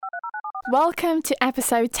Welcome to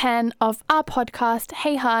episode 10 of our podcast,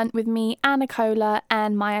 Hey Hun, with me, Anna Cola,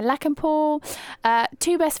 and Maya Lackenpool.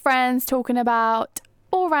 Two best friends talking about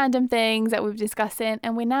all random things that we've discussing,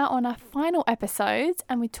 and we're now on our final episode,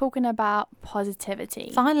 and we're talking about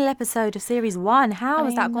positivity. Final episode of series 1. How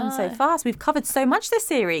has that gone so fast? We've covered so much this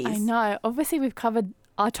series. I know. Obviously, we've covered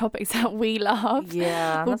our topics that we love.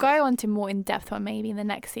 Yeah. We'll go on to more in-depth one maybe in the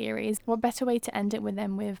next series. What better way to end it with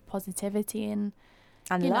them with positivity and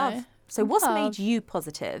love. So what's made you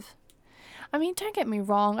positive? I mean, don't get me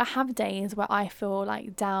wrong. I have days where I feel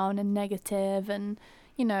like down and negative and,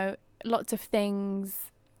 lots of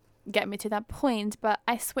things get me to that point, but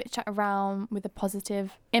I switch it around with a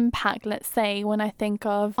positive impact, let's say, when I think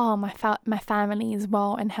of my family is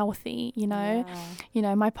well and healthy,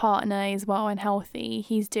 my partner is well and healthy,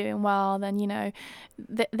 he's doing well, then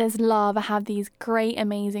there's love. I have these great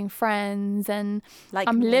amazing friends, and like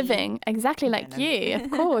I'm me. living exactly like you.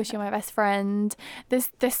 Of course, you're my best friend.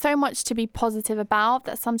 There's so much to be positive about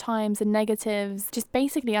that sometimes the negatives just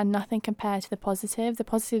basically are nothing compared to the positives. The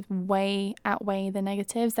positives way outweigh the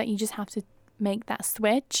negatives, that you just have to make that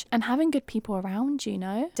switch, and having good people around you,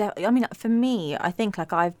 I mean, for me, I think I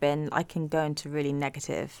can go into really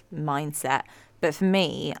negative mindset, but for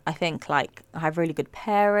me, I think I have really good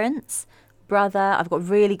parents, brother, I've got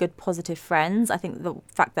really good positive friends. I think the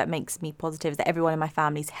fact that makes me positive is that everyone in my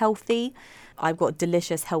family is healthy. I've got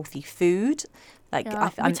delicious healthy food.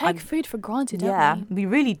 We take food for granted, don't we? Yeah, we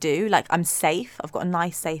really do. I'm safe. I've got a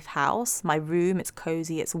nice, safe house. My room, it's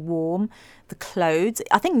cozy, it's warm. The clothes.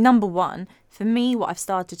 I think number one, for me, what I've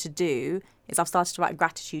started to do is I've started to write a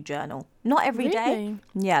gratitude journal. Not every day.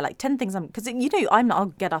 Yeah, 10 things. Because, I'll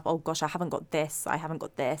get up, oh gosh, I haven't got this.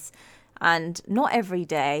 And not every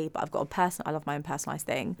day, but I've got I love my own personalised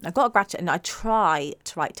thing. I've got a gratitude, and I try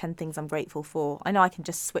to write 10 things I'm grateful for. I know I can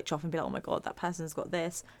just switch off and be like, oh my God, that person's got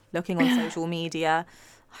this. Looking on social media,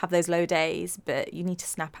 have those low days, but you need to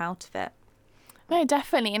snap out of it. No,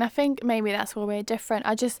 definitely. And I think maybe that's where we're different.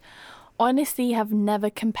 I just honestly have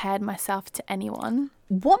never compared myself to anyone.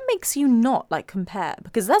 What makes you not compare?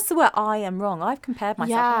 Because that's where I am wrong. I've compared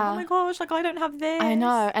myself. Yeah. Oh my gosh, I don't have this. I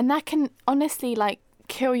know. And that can honestly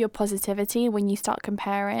kill your positivity when you start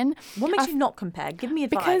comparing. What makes you not compare? Give me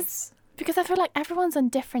advice. Because I feel like everyone's on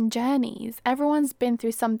different journeys. Everyone's been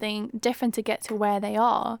through something different to get to where they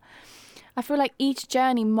are. I feel like each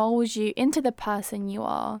journey molds you into the person you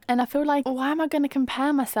are. And I feel like, why am I going to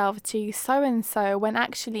compare myself to so-and-so when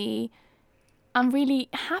actually I'm really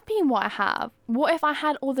happy in what I have? What if I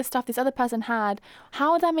had all the stuff this other person had?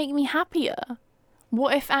 How would that make me happier?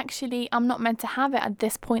 What if actually I'm not meant to have it at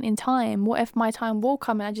this point in time? What if my time will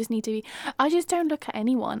come and I just don't look at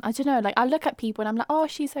anyone. I don't know. I look at people and I'm like, oh,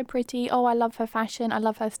 she's so pretty. Oh, I love her fashion. I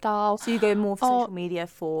love her style. So you go more for social media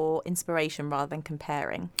for inspiration rather than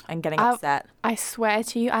comparing and getting upset. I swear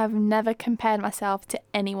to you, I've never compared myself to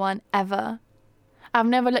anyone ever. I've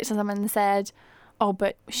never looked at someone and said, oh,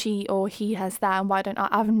 but she or he has that and why don't I?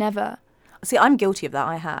 I've never. See, I'm guilty of that.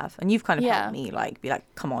 I have. And you've kind of helped me be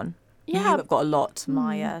like, come on. Yeah. You've got a lot,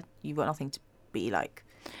 Maya. You've got nothing to be like.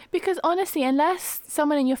 Because honestly, unless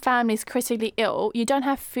someone in your family is critically ill, you don't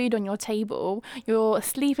have food on your table, you're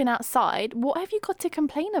sleeping outside, what have you got to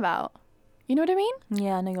complain about? You know what I mean?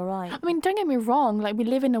 Yeah, no, you're right. I mean, don't get me wrong. We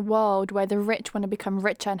live in a world where the rich want to become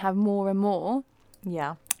richer and have more and more.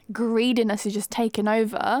 Yeah. Greediness is just taken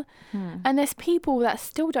over. And there's people that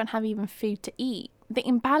still don't have even food to eat. The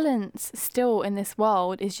imbalance still in this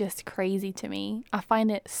world is just crazy to me. I find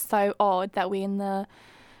it so odd that we're in the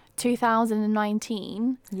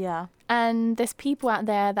 2019. Yeah. And there's people out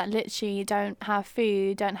there that literally don't have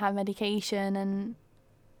food, don't have medication, and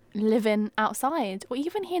living outside. Or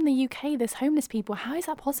even here in the UK, there's homeless people. How is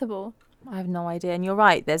that possible? I have no idea. And you're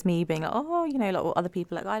right. There's me being like, oh, other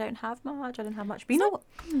people I don't have much. But you know what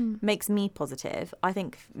makes me positive? I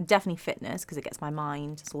think definitely fitness, because it gets my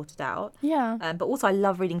mind sorted out. Yeah. But also I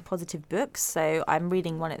love reading positive books. So I'm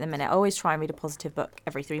reading one at the minute. I always try and read a positive book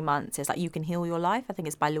every 3 months. It's You Can Heal Your Life. I think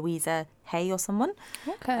it's by Louisa Hay or someone.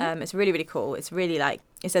 Okay. It's really, really cool. It's really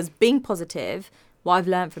it says being positive, what I've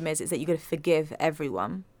learned from it is that you've got to forgive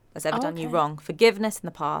everyone that's ever done you wrong. Forgiveness in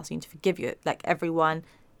the past. You need to forgive everyone.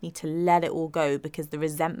 Need to let it all go, because the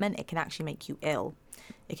resentment, it can actually make you ill.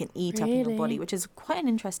 It can eat up in your body, which is quite an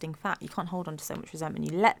interesting fact. You can't hold on to so much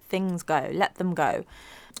resentment. You let things go, let them go.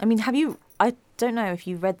 I mean, I don't know if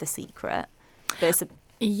you've read The Secret, but it's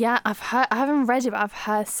Yeah, I haven't read it, but I've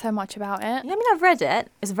heard so much about it. Yeah, I mean, I've read it.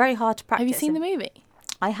 It's very hard to practice. Have you seen the movie?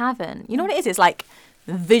 I haven't. You know what it is? It's like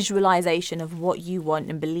visualization of what you want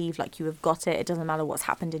and believe you have got it. It doesn't matter what's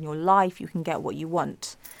happened in your life. You can get what you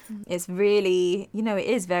want. It's really, it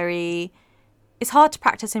is very it's hard to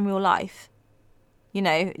practice in real life. You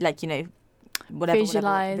know, like, you know, whatever.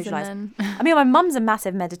 Visualize. And then... I mean, my mum's a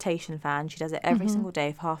massive meditation fan. She does it every Mm-hmm. single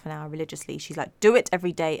day for half an hour religiously. She's like, do it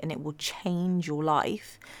every day and it will change your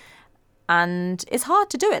life. And it's hard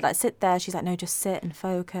to do it. Like, sit there. She's like, no, just sit and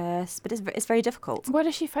focus. But it's very difficult. What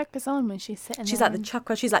does she focus on when she's sitting She's there? like the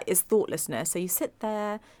chakra. She's like, it's thoughtlessness. So you sit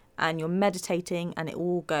there and you're meditating and it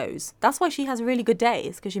all goes. That's why she has really good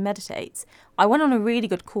days, because she meditates. I went on a really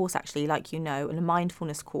good course, actually, like, you know, a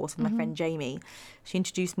mindfulness course with my friend Jamie. She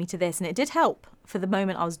introduced me to this and it did help for the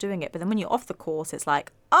moment I was doing it. But then when you're off the course, it's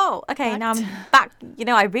like, oh, okay, now I'm back. You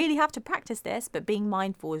know, I really have to practice this. But being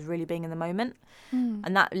mindful is really being in the moment.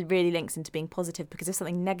 And that really links into being positive, because if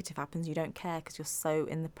something negative happens, you don't care because you're so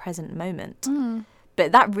in the present moment.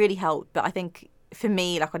 But that really helped. But I think for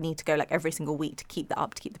me, like, I need to go like every single week to keep that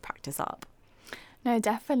up, to keep the practice up. No,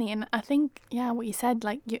 definitely. And I think, yeah, what you said,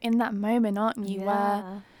 like, you're in that moment, aren't you?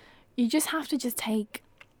 Where you just have to just take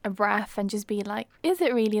a breath and just be like, is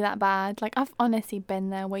it really that bad? Like, I've honestly been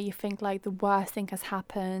there where you think like the worst thing has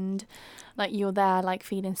happened. Like, you're there like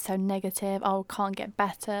feeling so negative. Oh, can't get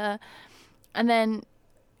better. And then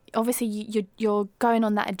obviously you're going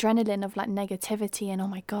on that adrenaline of like negativity and, oh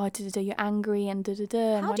my God, you're angry and and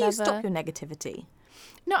How whatever. do you stop your negativity?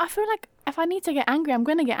 No, I feel like if I need to get angry, I'm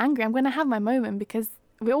going to get angry. I'm going to have my moment, because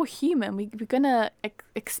we're all human. We're going to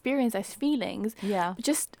experience those feelings. Yeah.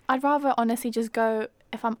 I'd rather honestly just go,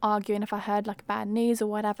 if I'm arguing, if I heard like bad news or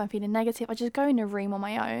whatever, I'm feeling negative, I just go in a room on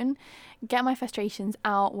my own, get my frustrations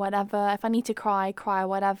out, whatever. If I need to cry,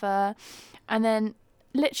 whatever. And then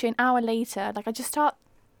literally an hour later, like, I just start,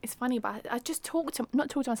 it's funny, but I just not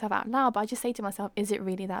talk to myself out loud, but I just say to myself, is it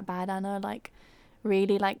really that bad, Anna? Like,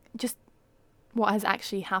 really, like, just what has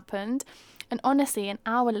actually happened? And honestly, an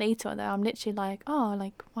hour later though, I'm literally like, oh,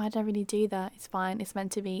 like, why did I really do that? It's fine, it's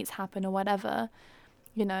meant to be, it's happened, or whatever.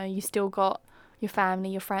 You know, you still got your family,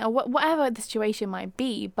 your friend, or whatever the situation might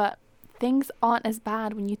be, but things aren't as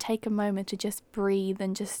bad when you take a moment to just breathe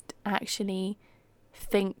and just actually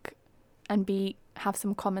think and have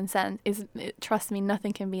some common sense. Trust me,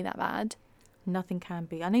 nothing can be that bad. Nothing can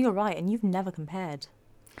be. I know you're right, and you've never compared.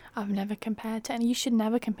 I've never compared to any. You should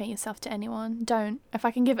never compare yourself to anyone. Don't. If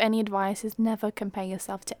I can give any advice, is never compare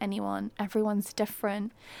yourself to anyone. Everyone's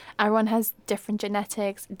different. Everyone has different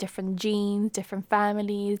genetics, different genes, different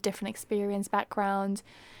families, different experience, backgrounds.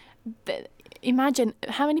 Imagine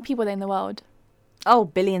how many people are there in the world. Oh,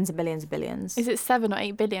 billions and billions and billions. Is it 7 or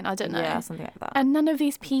 8 billion? I don't know. Yeah, something like that. And none of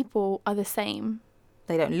these people are the same.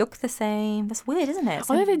 They don't look the same. That's weird, isn't it?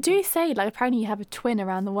 Although they do say, like, apparently you have a twin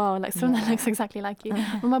around the world, like someone that looks exactly like you.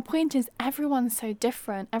 But my point is, everyone's so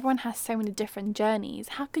different. Everyone has so many different journeys.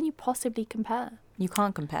 How can you possibly compare? You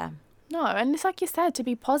can't compare. No, and it's like you said, to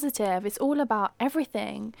be positive, it's all about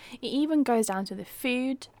everything. It even goes down to the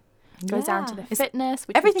food, goes down to the fitness,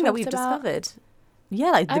 which everything that we've we've talked about. discovered.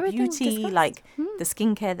 Yeah, like the Everything beauty, discussed. like the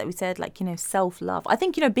skincare that we said, like, you know, self-love. I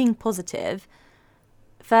think, you know, being positive,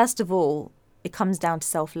 first of all, it comes down to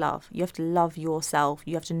self-love. You have to love yourself.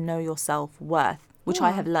 You have to know your self-worth, which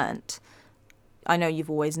I have learnt. I know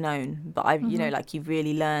you've always known, but you know, like, you've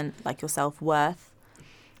really learned, like, your self-worth,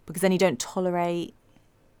 because then you don't tolerate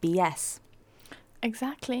BS.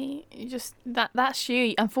 Exactly. You just that's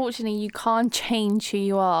you. Unfortunately, you can't change who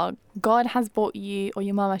you are. God has brought you, or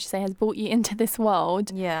your mum, I should say, has brought you into this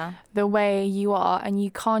world Yeah. the way you are, and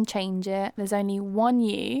you can't change it. There's only one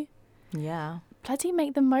you. Yeah. Bloody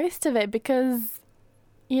make the most of it, because,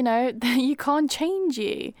 you know, you can't change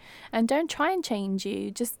you. And don't try and change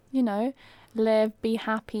you. Just, you know, live, be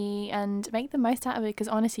happy, and make the most out of it, because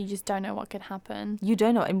honestly, you just don't know what could happen. You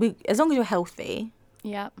don't know. And as long as you're healthy,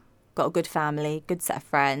 Yeah. got a good family, good set of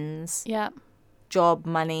friends, Yeah. job,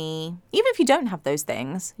 money, even if you don't have those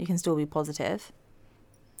things, you can still be positive.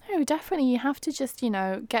 No, definitely. You have to just, you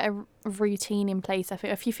know, get a routine in place. I feel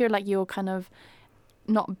if you feel like you're kind of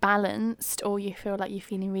not balanced, or you feel like you're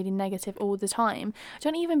feeling really negative all the time,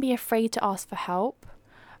 don't even be afraid to ask for help.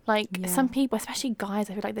 Like, some people, especially guys,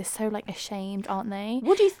 I feel like they're so, like, ashamed, aren't they?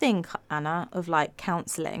 What do you think, Anna, of, like,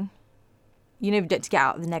 counselling? You know, to get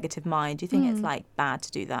out of the negative mind. Do you think it's, like, bad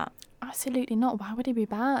to do that? Absolutely not. Why would it be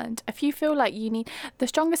bad? If you feel like you need... The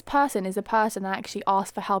strongest person is the person that actually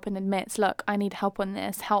asks for help and admits, look, I need help on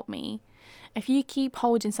this, help me. If you keep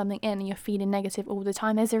holding something in and you're feeling negative all the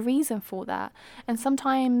time, there's a reason for that. And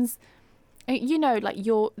sometimes You know, like,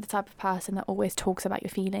 you're the type of person that always talks about your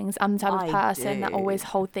feelings. I'm the type of person that always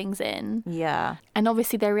hold things in. Yeah. And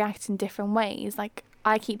obviously they react in different ways. Like,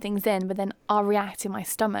 I keep things in, but then I'll react in my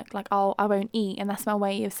stomach. Like, I won't eat, and that's my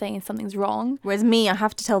way of saying something's wrong. Whereas me, I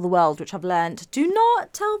have to tell the world, which I've learned. Do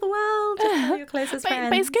not tell the world. Just tell your closest friends.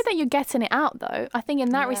 But it's good that you're getting it out, though. I think in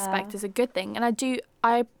that respect is a good thing. And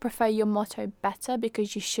I prefer your motto better,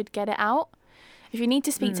 because you should get it out. If you need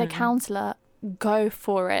to speak to a counsellor, go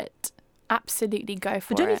for it. Absolutely go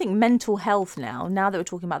for it. But don't you think mental health now that we're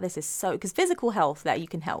talking about this, is so... Because physical health, that you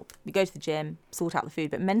can help. You go to the gym, sort out the food,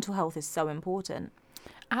 but mental health is so important.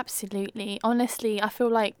 Absolutely. Honestly, I feel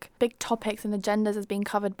like big topics and agendas has been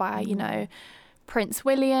covered by, you know, Prince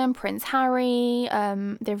William, Prince Harry.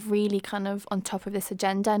 They're really kind of on top of this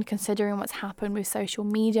agenda, and considering what's happened with social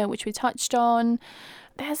media, which we touched on,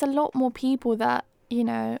 there's a lot more people that, you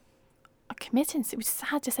know, are committing, which is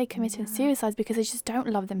sad to say, committing suicides, because they just don't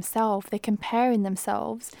love themselves. They're comparing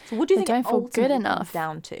themselves. So what do you think don't feel good enough?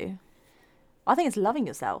 Down to? I think it's loving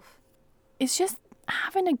yourself. It's just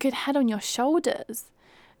having a good head on your shoulders.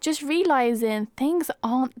 Just realising things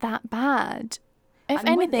aren't that bad. If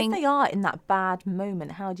anything... If they are in that bad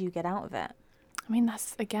moment, how do you get out of it? I mean,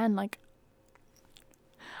 that's, again, like...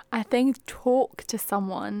 I think talk to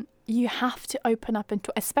someone. You have to open up and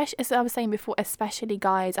talk. Especially, as I was saying before, especially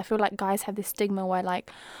guys. I feel like guys have this stigma where, like,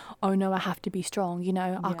 oh no, I have to be strong. You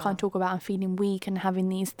know, I can't talk about I'm feeling weak and having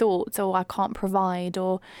these thoughts, or I can't provide,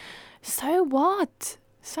 or... So what?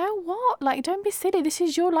 So what? Like, don't be silly. This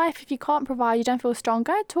is your life. If you can't provide, you don't feel strong,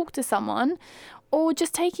 go talk to someone, or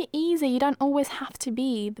just take it easy. You don't always have to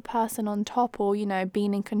be the person on top, or, you know,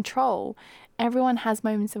 being in control. Everyone has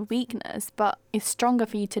moments of weakness, but it's stronger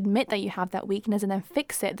for you to admit that you have that weakness and then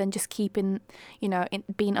fix it than just keeping, you know,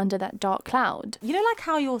 being under that dark cloud. You know, like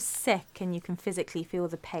how you're sick and you can physically feel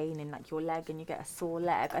the pain in, like, your leg, and you get a sore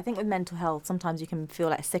leg. I think with mental health, sometimes you can feel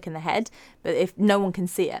like sick in the head, but if no one can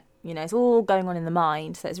see it, you know, it's all going on in the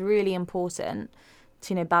mind. So it's really important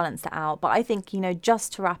to, you know, balance that out. But I think, you know,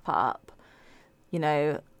 just to wrap up, you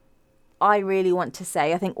know, I really want to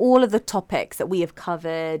say, I think all of the topics that we have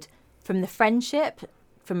covered, from the friendship,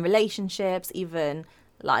 from relationships, even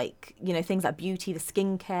like, you know, things like beauty, the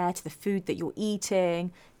skincare, to the food that you're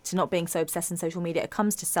eating, to not being so obsessed in social media, it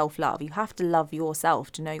comes to self-love. You have to love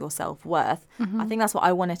yourself to know your self-worth. I think that's what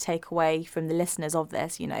I want to take away from the listeners of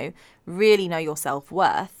this, you know, really know your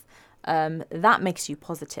self-worth. That makes you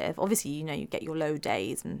positive. Obviously, you know, you get your low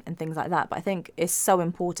days and things like that, but I think it's so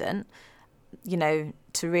important, you know,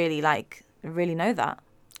 to really know that.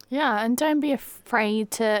 Yeah, and don't be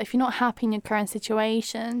afraid to, if you're not happy in your current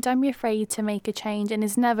situation, don't be afraid to make a change. And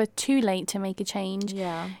it's never too late to make a change.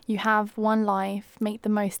 Yeah. You have one life, make the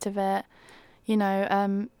most of it, you know,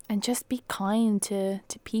 and just be kind to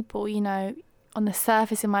people. You know, on the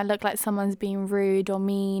surface, it might look like someone's being rude or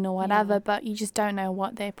mean or whatever, but you just don't know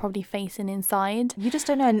what they're probably facing inside. You just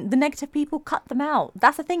don't know. And the negative people, cut them out.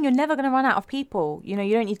 That's the thing. You're never going to run out of people. You know,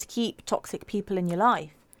 you don't need to keep toxic people in your life.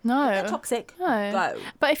 No. If they're toxic, go.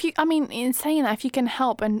 But in saying that, if you can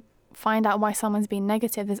help and find out why someone's being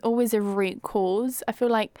negative, there's always a root cause. I feel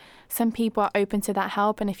like some people are open to that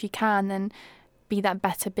help, and if you can, then be that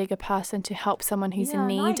better, bigger person to help someone who's in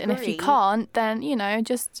need. And if you can't, then, you know,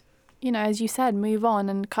 just, you know, as you said, move on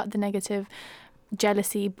and cut the negative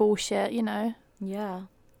jealousy bullshit, you know. Yeah.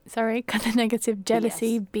 Cut the negative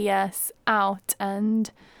jealousy BS out, and,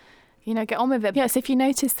 you know, get on with it. Yeah, so if you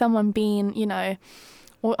notice someone being, you know,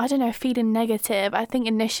 or I don't know, feeling negative, I think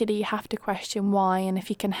initially you have to question why, and if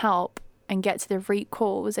you can help and get to the root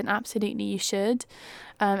cause, then absolutely you should,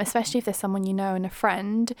 especially if there's someone you know and a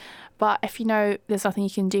friend. But if you know there's nothing you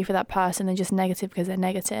can do for that person, they're just negative because they're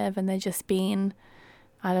negative and they're just being,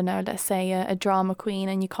 I don't know, let's say a drama queen,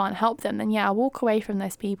 and you can't help them, then yeah, walk away from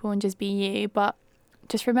those people and just be you. But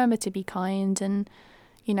just remember to be kind, and,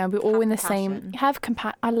 you know, we're all in the same...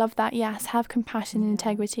 I love that, yes. Have compassion and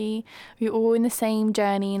integrity. We're all in the same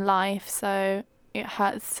journey in life, so it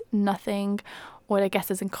hurts nothing, or I guess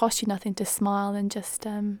doesn't cost you nothing to smile and just,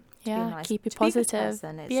 keep it positive.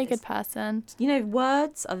 Be a good person. You know,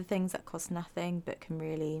 words are the things that cost nothing but can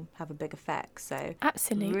really have a big effect. So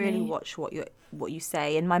absolutely, really watch what you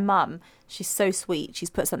say. And my mum, she's so sweet.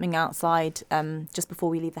 She's put something outside just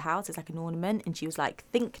before we leave the house. It's like an ornament, and she was like,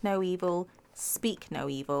 "Think no evil, speak no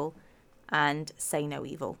evil, and say no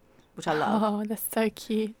evil," which I love. Oh, that's so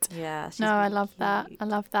cute. Yeah. No, I love that. I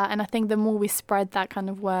love that. And I think the more we spread that kind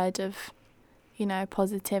of word of, you know,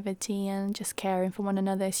 positivity and just caring for one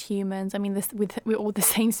another as humans. I mean, we're all the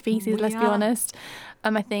same species, let's be honest.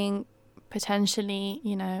 I think potentially,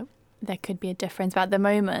 you know, there could be a difference. But at the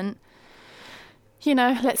moment, you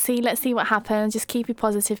know, let's see what happens. Just keep it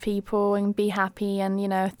positive, people, and be happy. And, you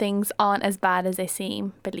know, things aren't as bad as they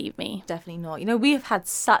seem, believe me. Definitely not. You know, we have had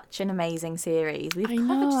such an amazing series. We've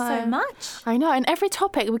covered so much. I know. And every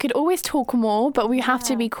topic, we could always talk more, but we have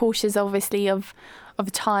to be cautious, obviously, of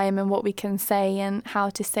time and what we can say and how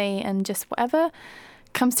to say, and just whatever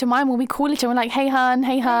comes to mind when we call each other. We're like, hey hun,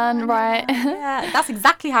 right? Yeah, that's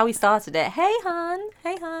exactly how we started it. Hey hun.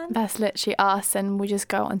 That's literally us, and we just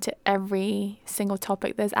go on to every single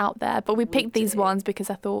topic there's out there. But we picked these ones because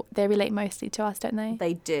I thought they relate mostly to us, don't they?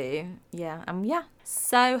 They do, yeah.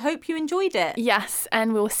 So hope you enjoyed it. Yes,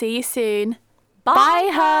 and we'll see you soon. Bye,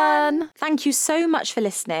 hun. Thank you so much for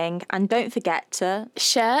listening, and don't forget to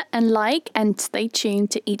share and like and stay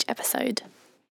tuned to each episode.